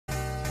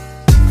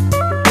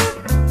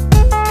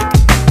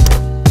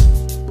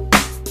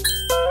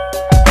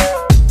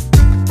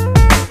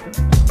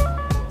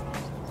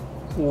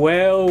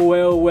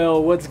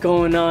Well, what's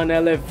going on,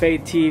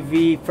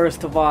 LFATV?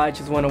 First of all, I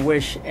just want to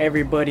wish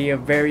everybody a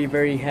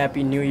very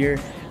happy new year.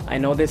 I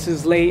know this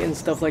is late and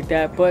stuff like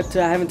that, but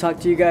I haven't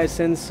talked to you guys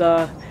since,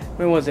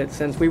 when was it?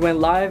 Since we went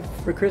live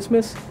for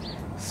Christmas.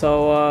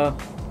 So,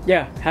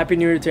 yeah, happy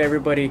new year to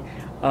everybody.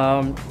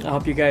 I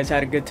hope you guys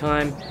had a good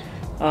time.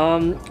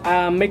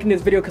 I'm making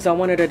this video because I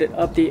wanted to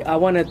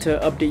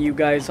update you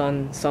guys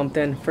on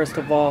something. First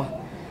of all,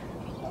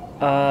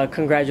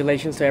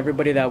 congratulations to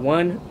everybody that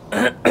won.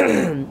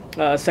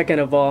 Second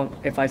of all,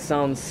 if I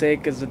sound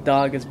sick as a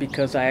dog, is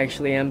because I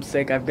actually am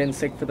sick. I've been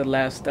sick for the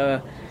last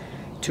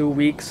 2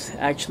 weeks.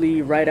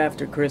 Actually, right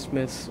after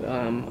Christmas,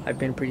 I've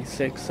been pretty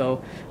sick.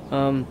 So,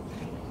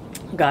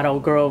 got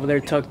old girl over there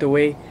tucked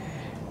away.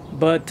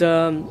 But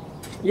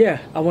yeah,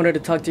 I wanted to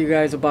talk to you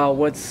guys about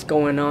what's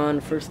going on.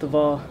 First of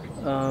all,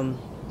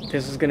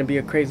 this is gonna be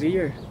a crazy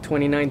year,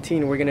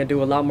 2019. We're gonna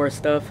do a lot more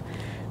stuff,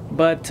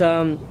 but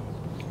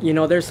you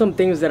know, there's some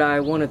things that I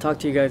want to talk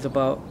to you guys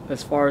about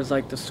as far as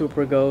like the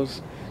Supra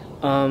goes.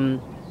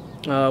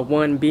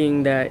 One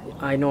being that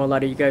I know a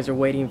lot of you guys are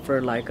waiting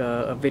for like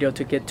a video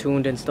to get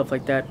tuned and stuff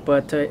like that,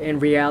 but in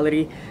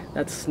reality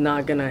that's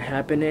not gonna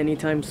happen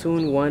anytime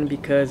soon. One,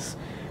 because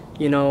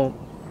you know,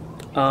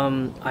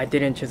 I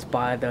didn't just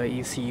buy the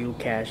ECU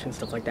cash and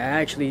stuff like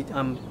that.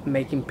 I'm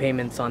making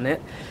payments on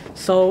it,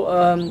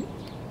 so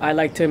I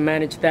like to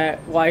manage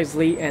that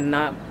wisely and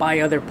not buy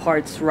other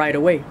parts right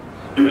away.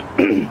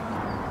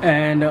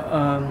 And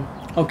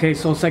okay,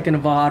 so second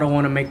of all, I don't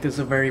want to make this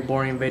a very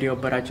boring video,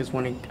 but I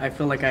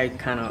feel like I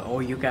kind of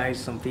owe you guys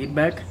some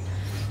feedback.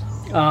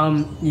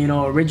 You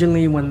know,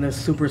 originally when the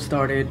Supra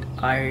started,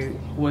 I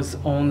was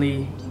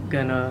only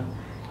gonna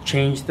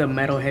change the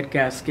metal head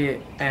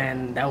gasket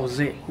and that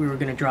was it. We were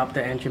gonna drop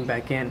the engine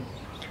back in,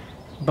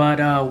 but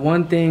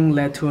one thing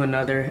led to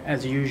another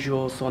as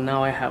usual, so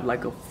now I have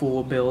like a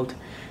full build.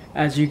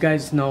 As you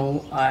guys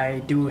know,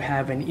 I do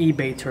have an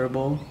eBay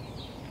turbo,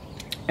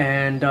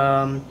 and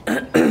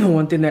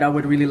one thing that I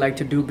would really like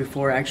to do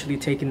before actually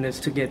taking this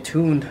to get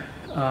tuned,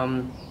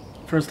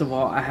 first of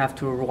all, I have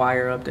to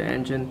wire up the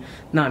engine.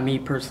 Not me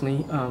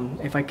personally.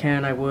 If I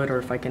can, I would, or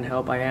if I can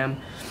help, I am.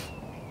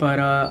 But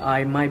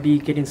I might be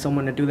getting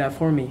someone to do that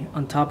for me.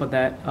 On top of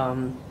that,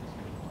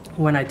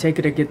 when I take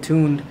it to get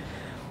tuned,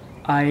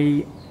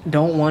 I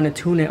don't want to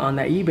tune it on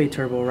that eBay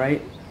turbo,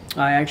 right?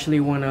 I actually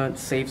want to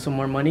save some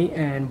more money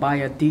and buy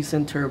a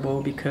decent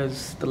turbo,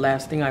 because the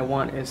last thing I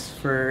want is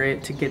for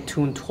it to get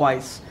tuned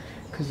twice,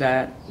 because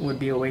that would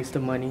be a waste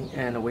of money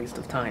and a waste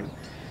of time.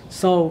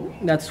 So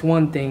that's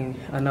one thing,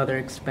 another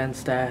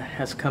expense that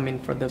has come in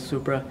for the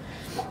Supra.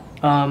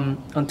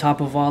 On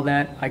top of all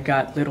that, I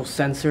got little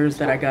sensors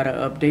that I gotta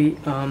update,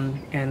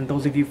 and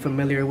those of you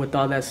familiar with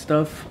all that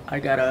stuff,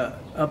 I gotta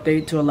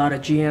update to a lot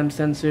of GM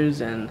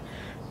sensors and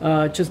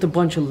just a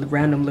bunch of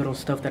random little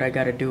stuff that I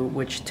gotta do,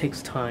 which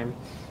takes time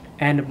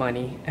and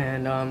money.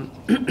 And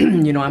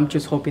you know, I'm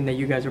just hoping that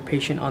you guys are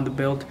patient on the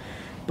build.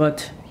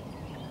 But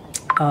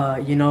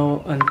you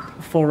know,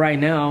 for right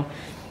now,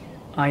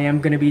 I am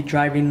gonna be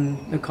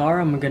driving the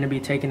car. I'm gonna be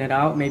taking it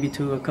out, maybe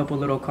to a couple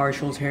little car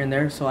shows here and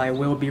there, so I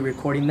will be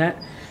recording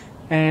that.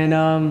 And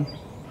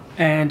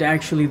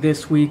actually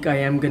this week I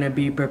am gonna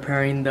be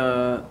preparing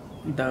the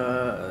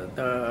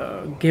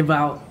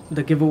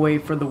giveaway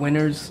for the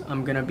winners.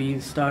 I'm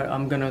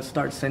gonna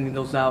start sending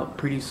those out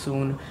pretty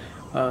soon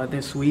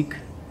this week.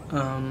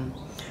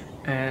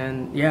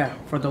 And yeah,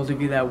 for those of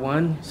you that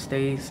won,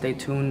 stay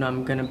tuned.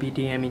 I'm gonna be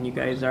DMing you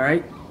guys. All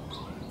right,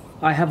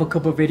 I have a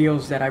couple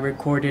videos that I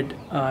recorded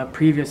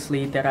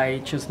previously that I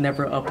just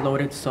never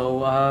uploaded,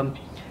 so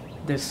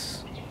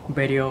this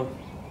video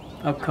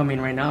upcoming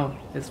right now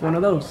is one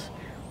of those.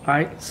 All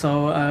right,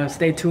 so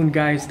stay tuned,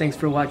 guys. Thanks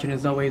for watching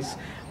as always.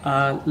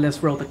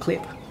 Let's roll the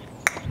clip.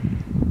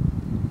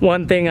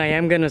 One thing I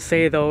am gonna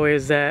say though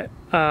is that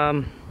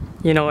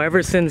you know,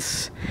 ever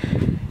since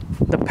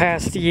the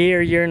past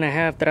year and a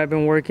half that I've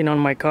been working on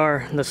my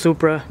car, the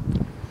Supra,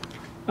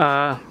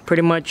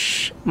 pretty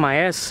much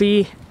my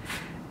SC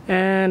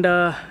and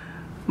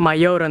my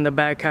Yoda in the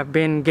back have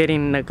been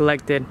getting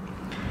neglected,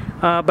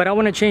 but I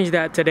want to change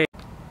that today.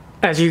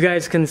 As you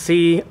guys can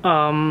see,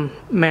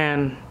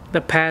 man,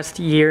 the past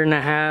year and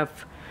a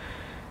half,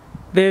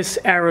 this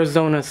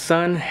Arizona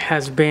sun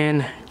has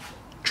been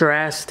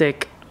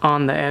drastic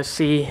on the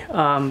SC.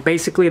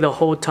 Basically the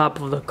whole top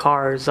of the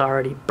car is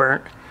already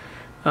burnt.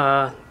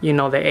 You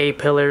know, the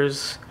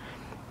A-pillars,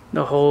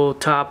 the whole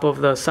top of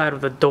the side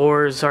of the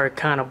doors are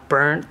kind of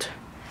burnt.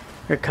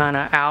 They're kind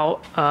of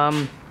out.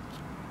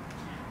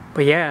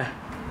 But yeah,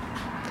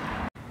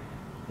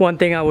 one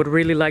thing I would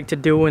really like to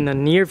do in the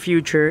near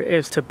future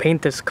is to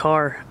paint this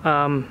car,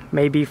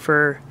 maybe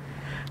for,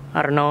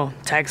 I don't know,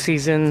 tax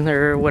season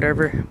or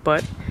whatever.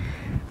 But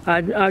I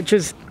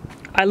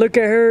look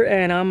at her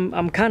and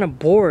I'm kind of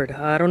bored.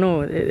 I don't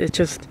know, it's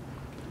just,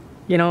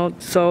 you know,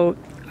 so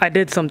I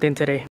did something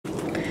today.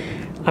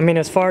 I mean,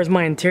 as far as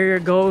my interior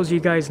goes, you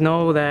guys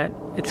know that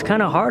it's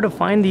kind of hard to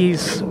find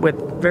these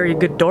with very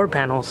good door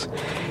panels.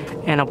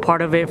 And a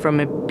part of it from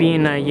it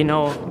being a, you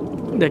know,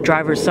 the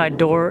driver's side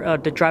door,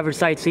 the driver's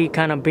side seat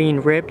kind of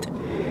being ripped.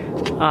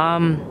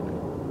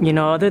 You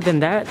know, other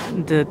than that,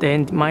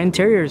 my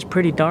interior is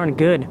pretty darn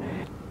good.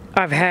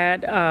 I've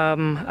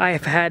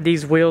had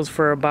these wheels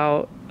for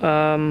about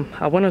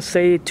I want to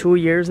say 2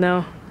 years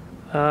now,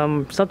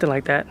 something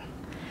like that.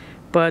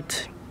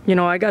 But you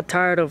know, I got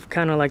tired of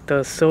kind of like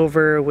the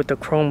silver with the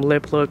chrome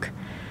lip look.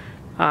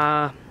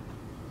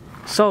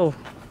 So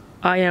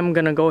I am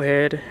gonna go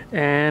ahead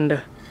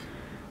and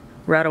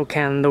rattle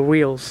can the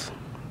wheels.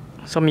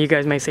 Some of you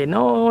guys may say,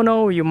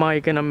 no, you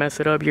might gonna mess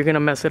it up, you're gonna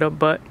mess it up,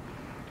 but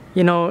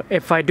you know,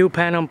 if I do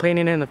plan on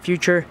painting it in the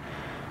future,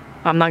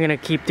 I'm not gonna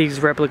keep these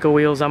replica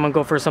wheels. I'm gonna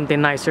go for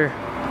something nicer.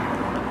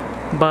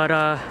 But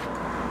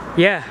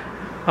yeah,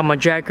 I'm gonna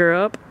jack her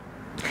up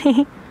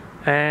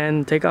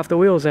and take off the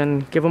wheels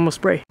and give them a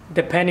spray.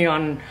 Depending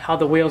on how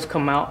the wheels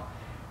come out,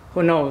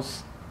 who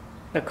knows,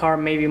 the car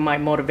maybe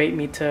might motivate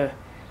me to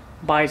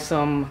buy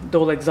some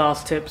dual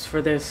exhaust tips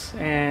for this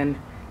and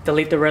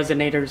delete the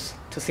resonators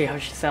to see how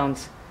she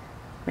sounds.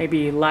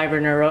 Maybe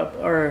liven her up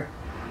or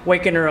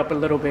waken her up a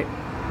little bit.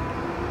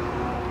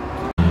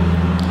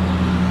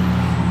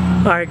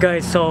 Alright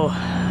guys, so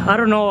I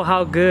don't know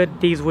how good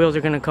these wheels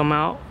are gonna come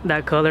out,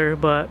 that color,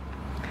 but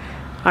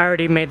I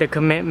already made the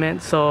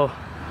commitment, so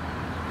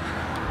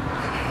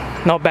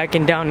no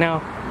backing down now.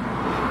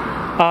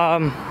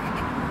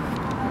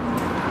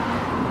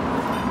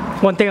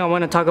 One thing I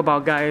want to talk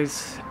about,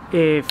 guys,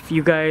 if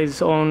you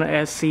guys own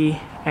a SC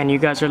and you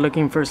guys are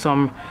looking for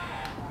some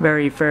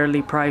very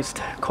fairly priced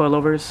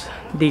coilovers,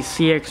 these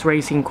CX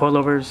Racing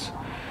coilovers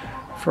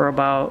for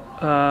about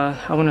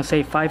I want to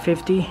say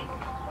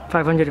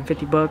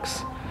 550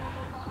 bucks.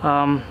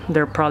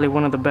 They're probably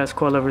one of the best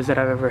coilovers that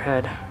I've ever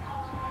had.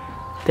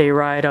 They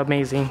ride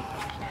amazing.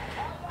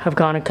 I've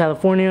gone to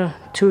California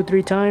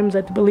 2-3 times,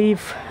 I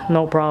believe,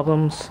 no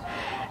problems,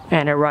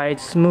 and it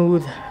rides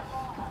smooth.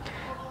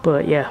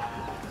 But yeah.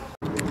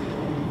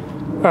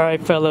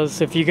 Alright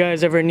fellas, if you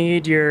guys ever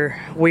need your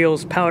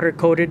wheels powder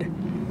coated,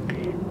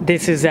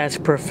 this is as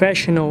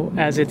professional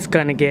as it's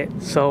gonna get.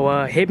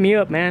 So hit me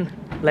up, man,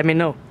 let me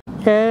know.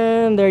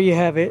 And there you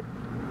have it.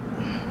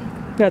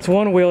 That's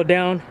one wheel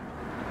down.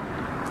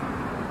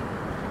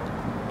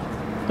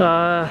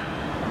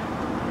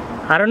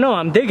 I don't know,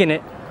 I'm digging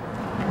it.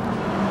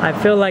 I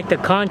feel like the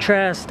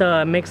contrast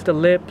makes the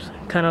lips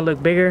kind of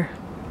look bigger.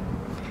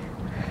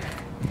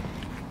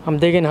 I'm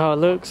digging how it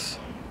looks.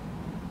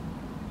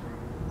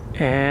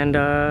 And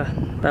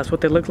that's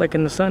what they look like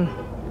in the sun.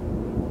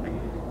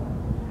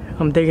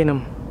 I'm digging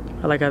them.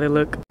 I like how they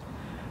look.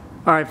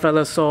 Alright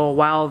fellas, so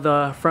while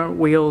the front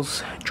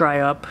wheels dry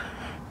up,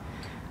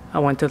 I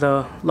went to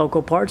the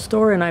local parts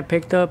store and I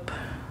picked up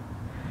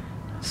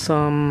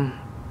some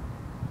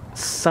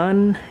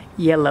sun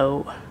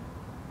yellow.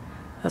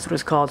 That's what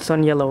it's called,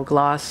 sun yellow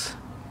gloss.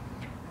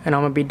 And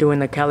I'm gonna be doing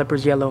the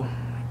calipers yellow.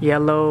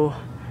 Yellow,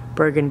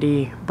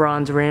 burgundy,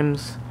 bronze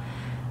rims.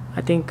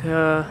 I think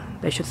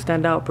they should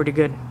stand out pretty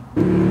good.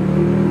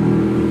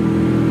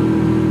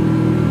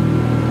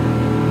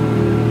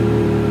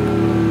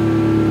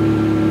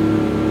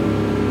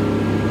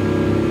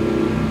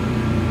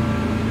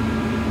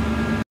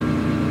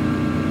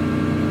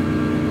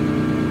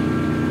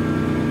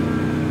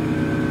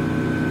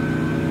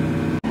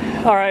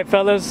 Alright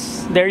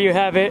fellas, there you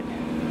have it.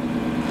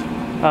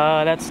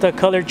 That's the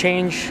color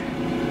change.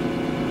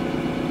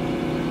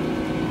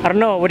 I don't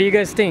know, what do you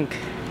guys think?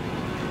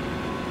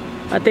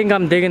 I think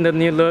I'm digging the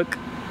new look.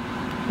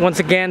 Once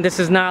again, this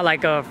is not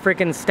like a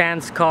freaking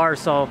stance car,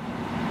 so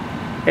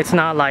it's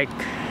not like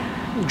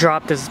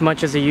dropped as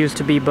much as it used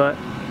to be, but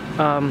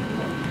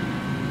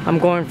I'm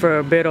going for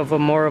a bit of a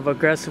more of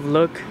aggressive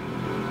look.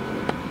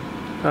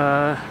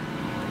 But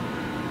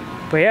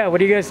yeah, what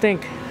do you guys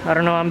think? I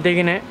don't know, I'm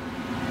digging it.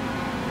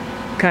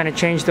 Kind of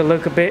changed the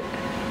look a bit.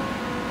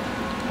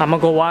 I'm gonna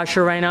go wash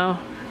her right now,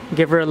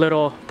 give her a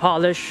little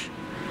polish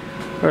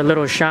or a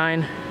little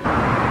shine.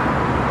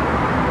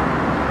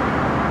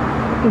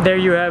 There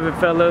you have it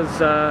fellas.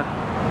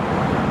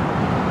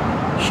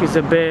 She's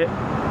a bit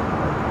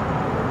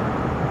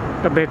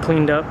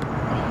cleaned up,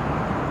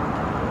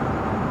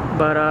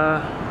 but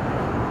I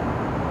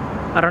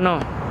don't know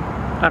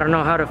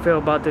how to feel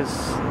about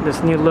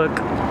this new look.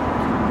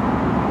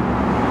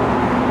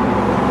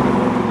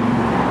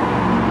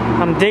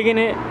 I'm digging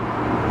it,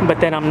 but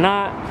then I'm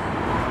not.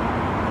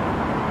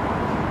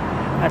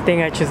 I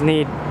think I just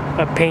need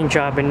a paint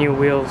job and new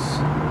wheels,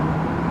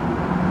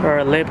 or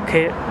a lip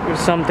kit or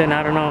something.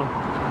 I don't know.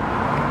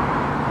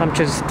 I'm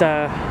just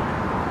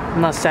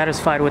I'm not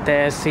satisfied with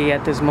the SC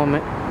at this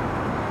moment.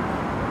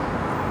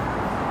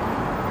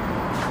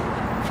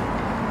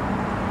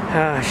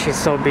 She's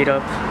so beat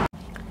up.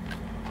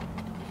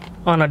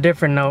 On a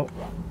different note,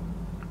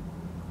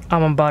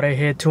 I'm about to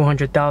hit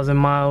 200,000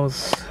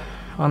 miles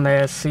on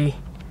the SC.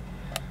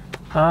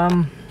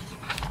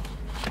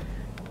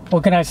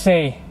 What can I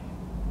say?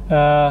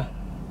 The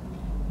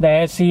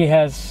SC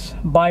has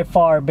by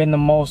far been the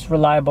most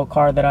reliable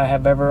car that I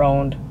have ever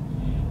owned.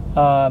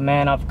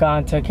 Man, I've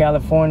gone to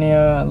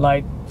California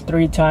like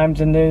 3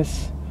 times in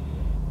this,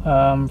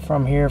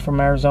 from here, from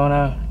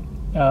Arizona.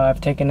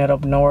 I've taken it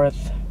up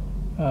north,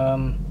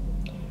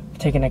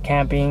 taken it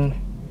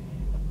camping.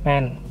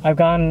 Man, I've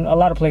gone a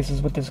lot of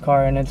places with this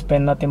car, and it's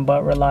been nothing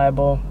but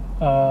reliable.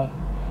 The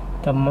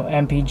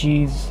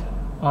MPGs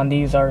on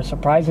these are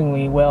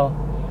surprisingly well.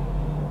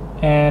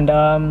 And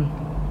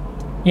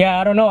yeah,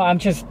 I don't know, I'm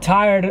just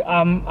tired.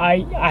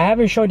 I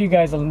haven't showed you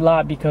guys a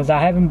lot because I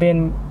haven't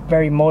been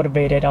very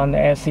motivated on the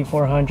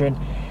SC400.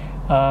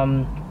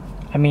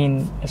 I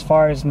mean, as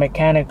far as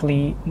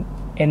mechanically,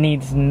 it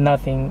needs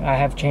nothing. I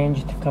have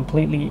changed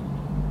completely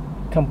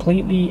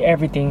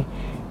everything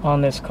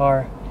on this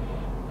car.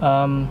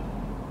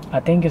 I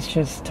think it's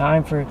just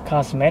time for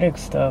cosmetic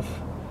stuff.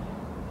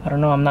 I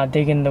don't know, I'm not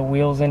digging the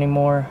wheels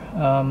anymore.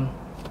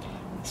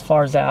 As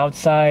far as the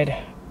outside,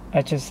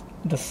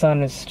 the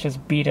sun has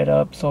just beat it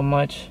up so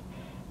much.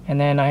 And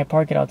then I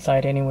park it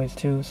outside anyways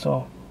too,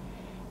 so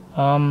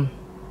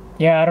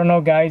yeah, I don't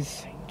know,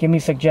 guys. Give me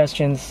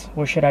suggestions.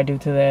 What should I do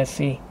to the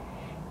SC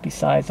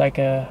besides like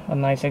a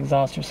nice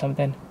exhaust or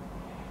something?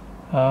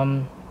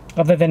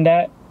 Other than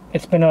that,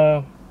 it's been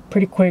a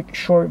pretty quick,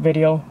 short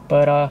video,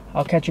 but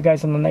I'll catch you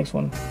guys on the next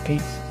one.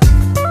 Peace.